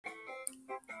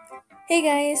Hey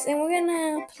guys, and we're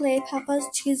gonna play Papa's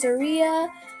Cheeseria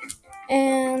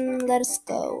and let us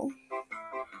go.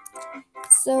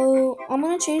 So I'm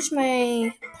gonna change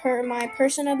my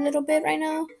person a little bit right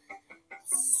now.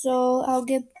 So I'll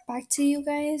get back to you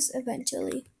guys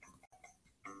eventually.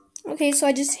 Okay, so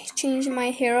I just changed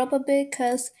my hair up a bit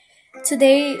because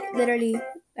today literally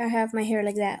I have my hair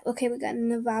like that. Okay, we got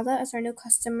Nevada as our new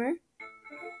customer.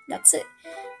 That's it.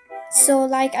 So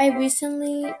like I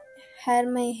recently had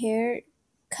my hair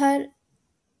cut.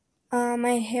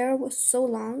 My hair was so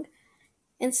long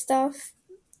and stuff.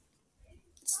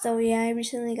 So yeah, I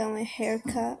recently got my hair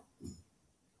cut.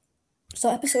 So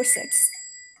episode 6.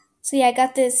 So yeah, I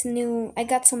got some new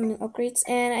upgrades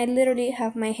and I literally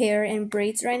have my hair in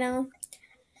braids right now.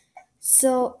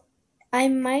 So I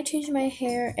might change my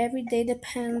hair every day,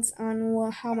 depends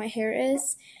on how my hair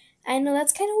is. I know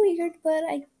that's kind of weird, but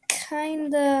I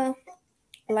kind of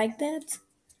like that.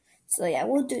 So yeah,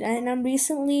 we'll do that. And I'm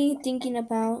recently thinking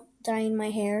about dyeing my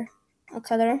hair a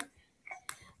color.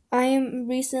 I am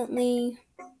recently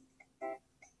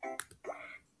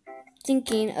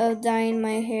thinking of dyeing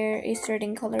my hair a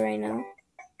certain color right now.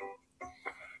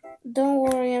 Don't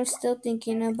worry, I'm still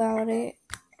thinking about it.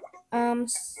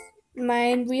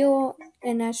 My real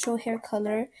and natural hair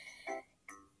color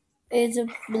is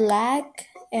black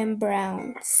and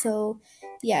brown. So,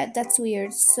 yeah, that's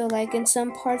weird. So, like in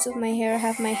some parts of my hair, I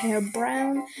have my hair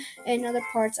brown, and other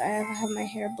parts I have my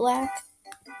hair black.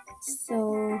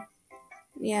 So,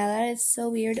 yeah, that is so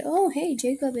weird. Oh, hey,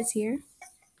 Jacob is here.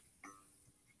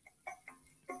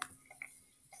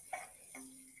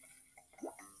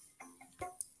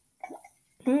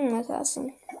 That's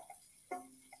awesome.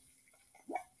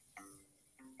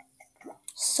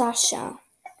 Sasha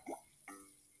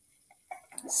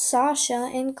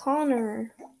and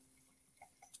Connor.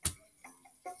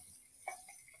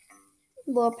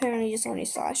 Well, apparently it's only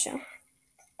Sasha.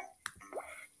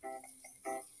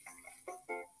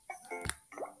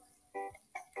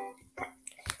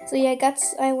 So yeah,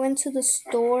 I went to the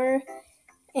store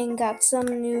and got some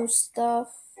new stuff.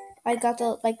 I got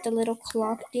the little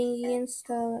clock thingy and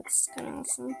stuff. That's kind of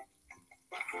awesome.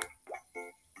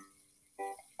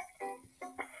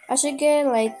 I should get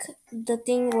like the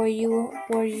thing where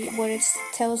it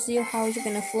tells you how you're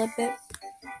gonna flip it.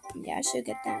 Yeah, I should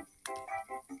get that.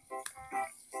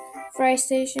 Fry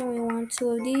station, we want 2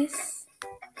 of these,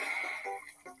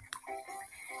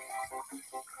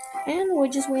 and we're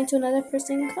just waiting till another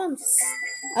person comes.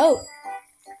 Oh,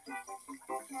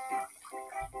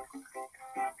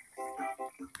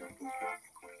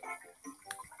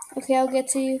 okay, I'll get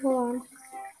to you. Hold on.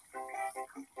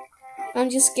 I'm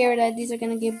just scared that these are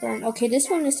gonna get burned. Okay, this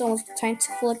one is almost time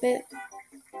to flip it.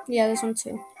 Yeah, this one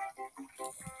too.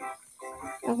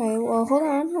 Okay, well, hold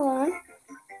on.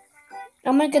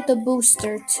 I'm gonna get the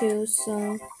booster too,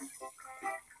 so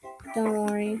don't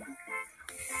worry.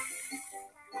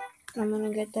 I'm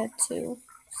gonna get that too.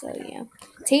 So yeah.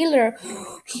 Taylor,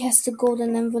 he has the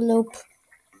golden envelope.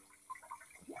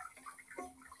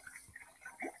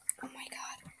 Oh my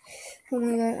god. Oh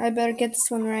my god, I better get this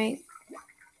one right.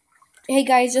 Hey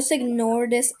guys, just ignore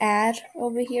this ad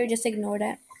over here. Just ignore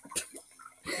that.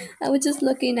 I was just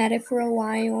looking at it for a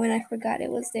while and I forgot it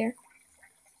was there.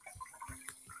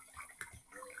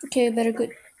 Okay, I better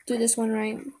do this one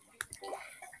right.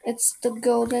 It's the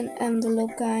golden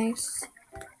envelope, guys.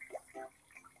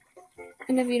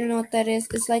 And if you don't know what that is,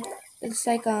 it's like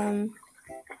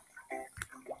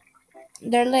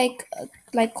they're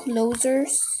like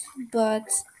closers, but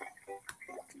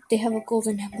they have a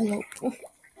golden envelope.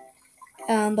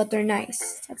 But they're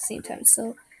nice at the same time.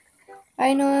 So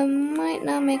I know it might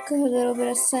not make a little bit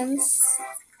of sense,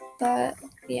 but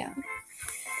yeah,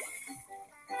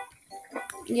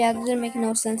 it didn't make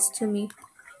no sense to me.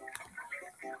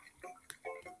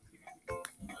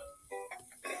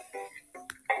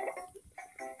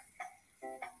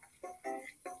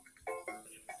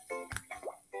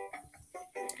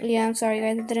 Yeah, I'm sorry,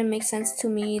 guys. It didn't make sense to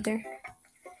me either.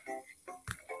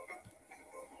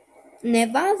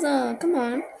 Nevada, come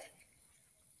on.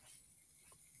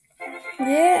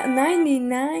 Yeah,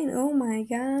 99. Oh my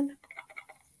god.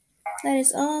 That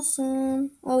is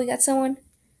awesome. Oh, we got someone.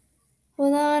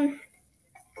 Hold on.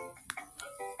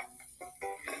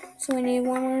 So we need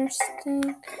one more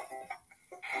stick.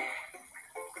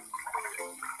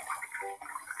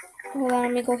 Hold on,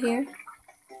 let me go here.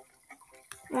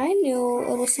 I knew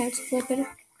it was time to flip it.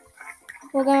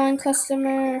 Hold on,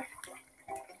 customer.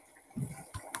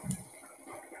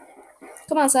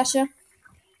 Come on, Sasha.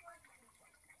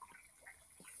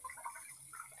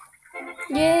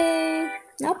 Yay!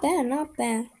 Not bad, not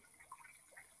bad.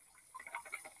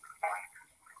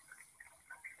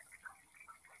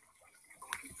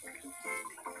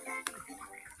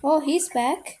 Oh, he's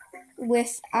back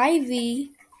with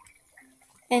Ivy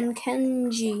and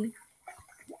Kenji.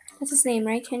 That's his name,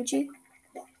 right? Kenji?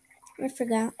 I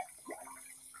forgot.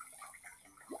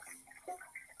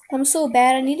 I'm so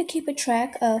bad. I need to keep a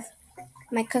track of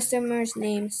my customers'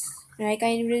 names. Like,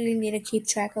 I really need to keep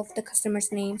track of the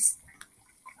customers' names.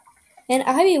 And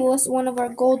Ivy was one of our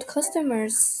gold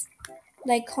customers.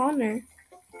 Like Connor.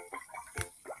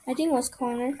 I think it was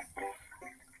Connor.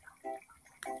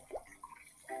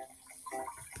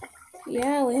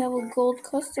 Yeah, we have a gold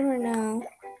customer now.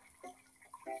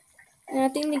 And I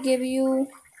think they give you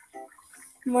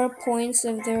more points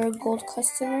if they're a gold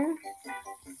customer.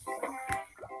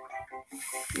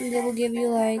 They will give you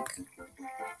like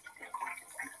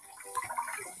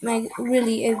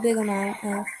really a big amount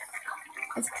of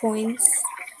points.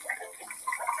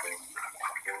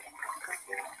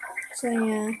 So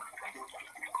yeah.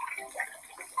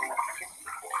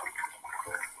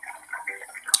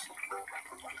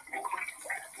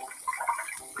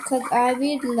 Cause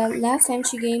Ivy last time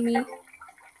she gave me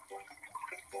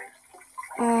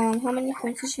how many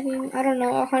points did she give me? I don't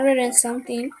know, 100 and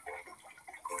something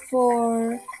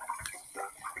for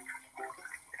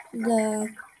the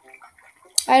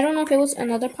I don't know if it was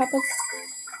another Papa's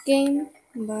game,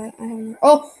 but I don't know.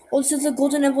 Oh, this is a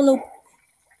golden envelope.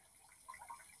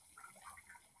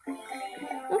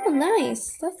 Oh,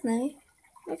 nice. That's nice.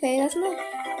 Okay, that's nice.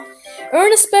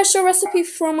 Earn a special recipe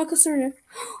from a customer.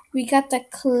 We got the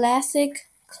classic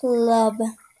club.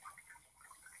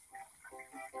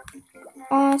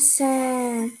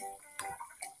 Awesome.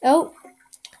 Oh,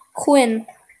 Quinn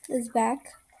is back.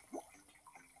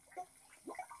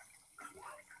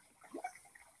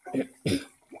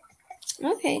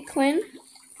 Okay, Quinn.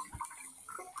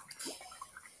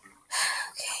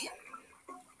 Okay.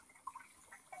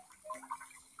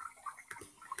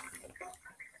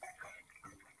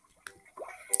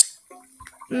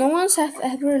 No one's have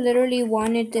ever literally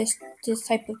wanted this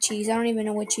type of cheese. I don't even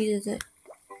know what cheese is it.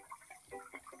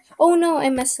 Oh no, I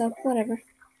messed up. Whatever.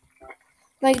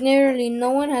 Like literally,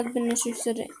 no one has been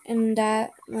interested in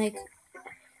that like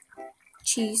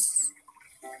cheese.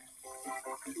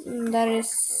 That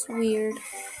is weird.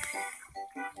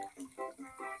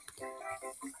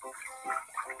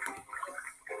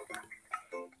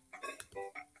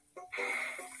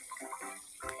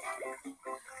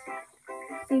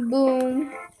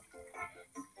 Boom.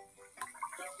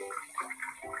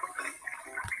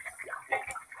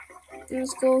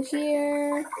 Let's go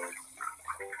here.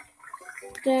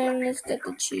 Then let's get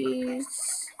the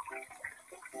cheese.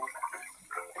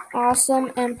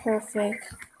 Awesome and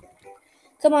perfect.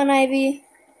 Come on, Ivy.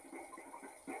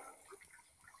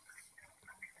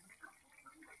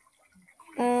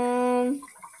 Um,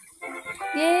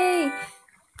 yay!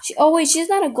 Oh wait, she's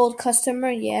not a gold customer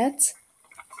yet.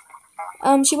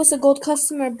 She was a gold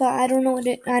customer, but I don't know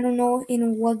I don't know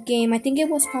in what game. I think it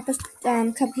was Papa's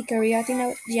Cupcakeria. I think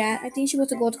that, yeah, I think she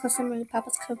was a gold customer in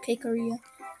Papa's Cupcakeria.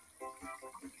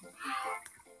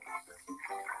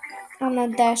 I'm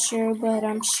not that sure, but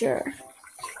I'm sure.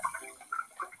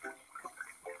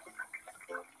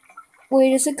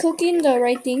 Wait, is it cooking the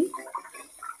right thing?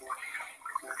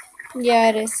 Yeah,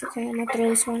 it is. Okay, I'm gonna throw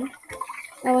this one.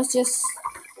 I was just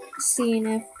seeing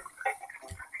if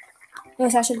it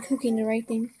was actually cooking the right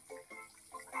thing.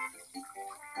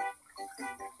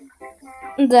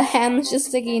 The ham is just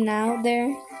sticking out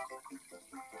there.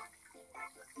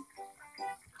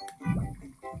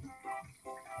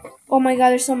 Oh my god,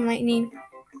 there's some lightning.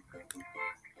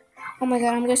 Oh my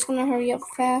god, I'm just gonna hurry up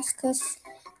fast because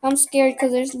I'm scared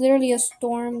because there's literally a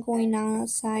storm going on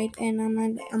outside and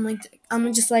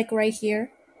I'm just like right here.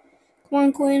 Come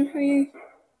on, Quinn, hurry.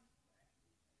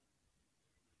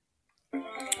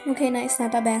 Okay, nice,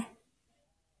 not that bad.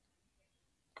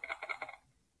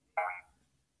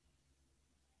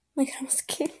 Oh my god, I'm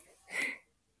scared.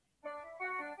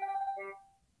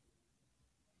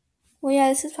 Well, yeah,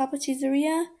 this is Papa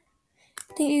Cheeseria.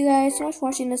 Thank you guys so much for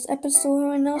watching this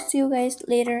episode, and I'll see you guys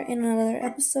later in another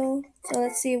episode. So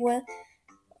let's see what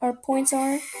our points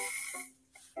are.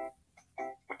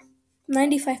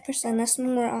 95%.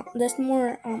 That's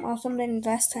more awesome than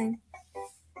last time.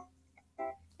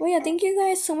 Well, yeah, thank you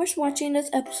guys so much for watching this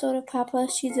episode of Papa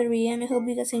Cheeseria, and I hope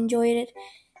you guys enjoyed it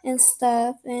and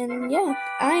stuff. And yeah,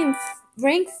 I'm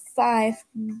rank 5,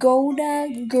 Golda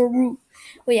Guru.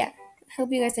 Well, yeah,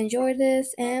 hope you guys enjoyed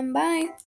this, and bye.